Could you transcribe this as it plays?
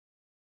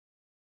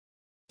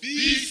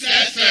Peace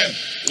FM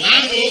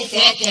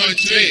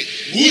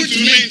 104.3. Good to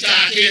meet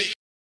you.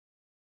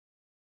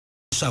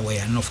 So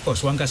and of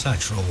course one gets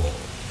trouble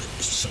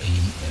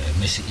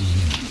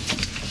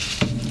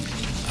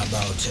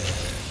about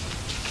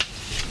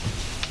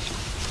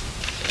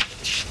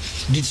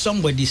did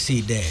somebody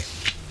say the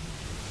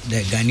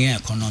Ghanaian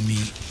economy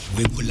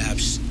will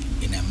collapse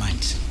in a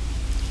month?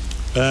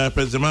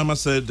 President Mahama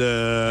said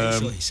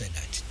I'm sure he said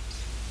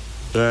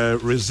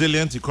that.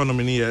 Resilient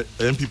economy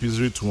MPP's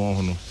read to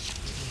one.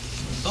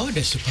 All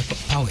the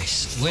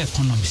superpowers where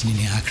economies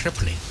are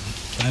crippling.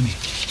 I mean,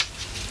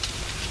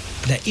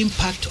 the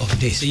impact of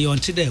this, you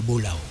want to the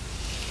Ebola.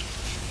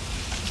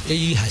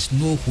 It has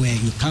nowhere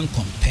you can't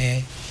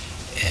compare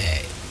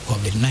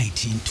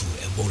COVID-19 to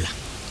Ebola.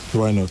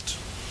 Why not?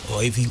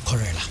 Or even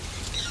cholera.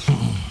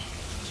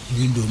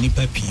 Even though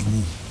Nipa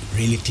PU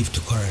relative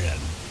to cholera,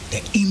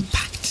 the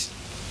impact,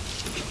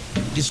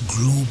 this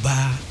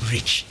global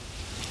reach,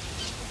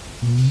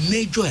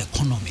 major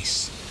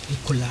economies, they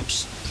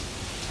collapse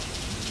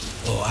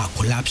or are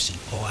collapsing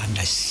or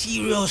under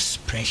serious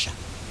pressure.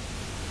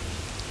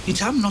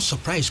 I'm not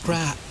surprised,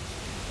 that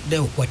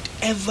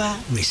whatever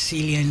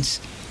resilience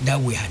that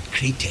we had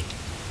created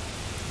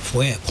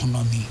for our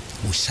economy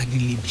will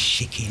suddenly be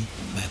shaken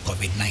by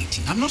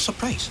COVID-19. I'm not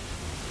surprised.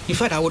 In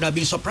fact, I would have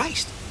been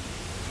surprised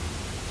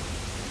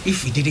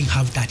if it didn't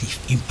have that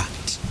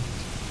impact,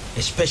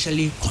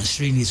 especially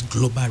considering its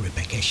global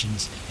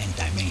repercussions and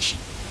dimension.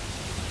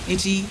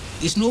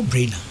 It's no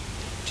brainer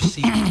to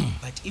say that,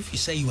 but if you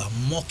say you are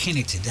mocking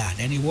it to that,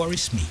 then it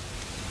worries me.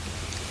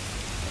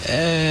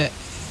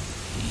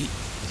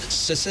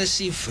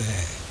 Successive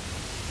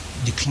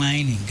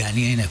decline in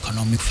Ghanaian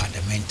economic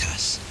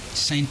fundamentals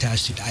sent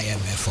us to the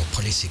IMF for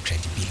policy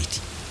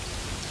credibility.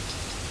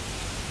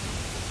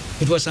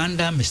 It was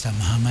under Mr.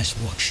 Mahama's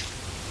watch.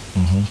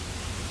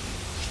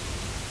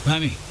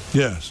 Mami?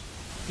 Yes.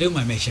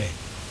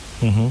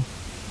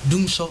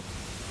 Doom so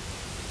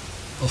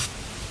of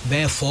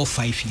bare 4 or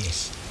 5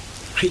 years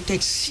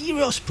created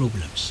serious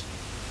problems.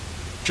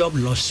 Job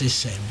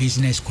losses,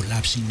 business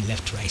collapsing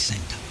left, right,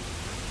 center.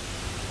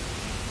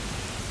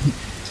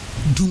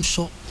 Doom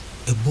so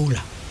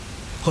Ebola,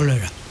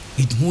 cholera,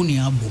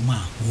 pneumonia,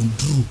 Boma,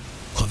 Wundru,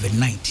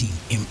 COVID-19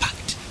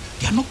 impact.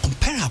 They are not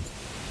comparable.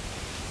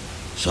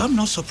 So I'm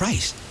not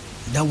surprised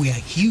that we are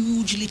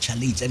hugely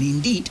challenged, and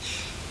indeed,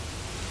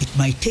 it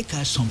might take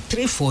us some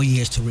 3-4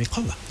 years to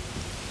recover.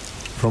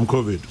 From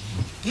COVID?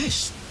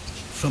 Yes,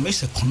 from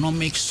its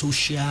economic,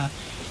 social,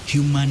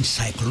 human,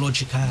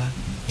 psychological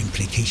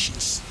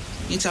implications.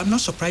 I'm not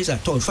surprised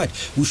at all. In fact,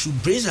 we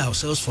should brace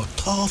ourselves for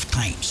tough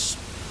times.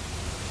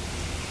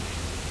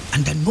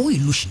 Under no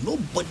illusion,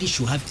 nobody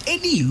should have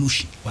any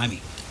illusion. I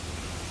mean,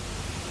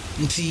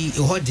 it's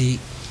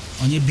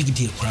a big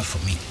deal for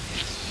me.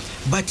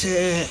 But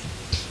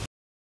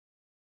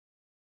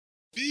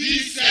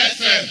Peace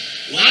FM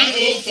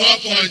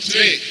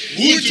 104.3.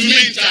 Good to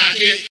meet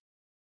you.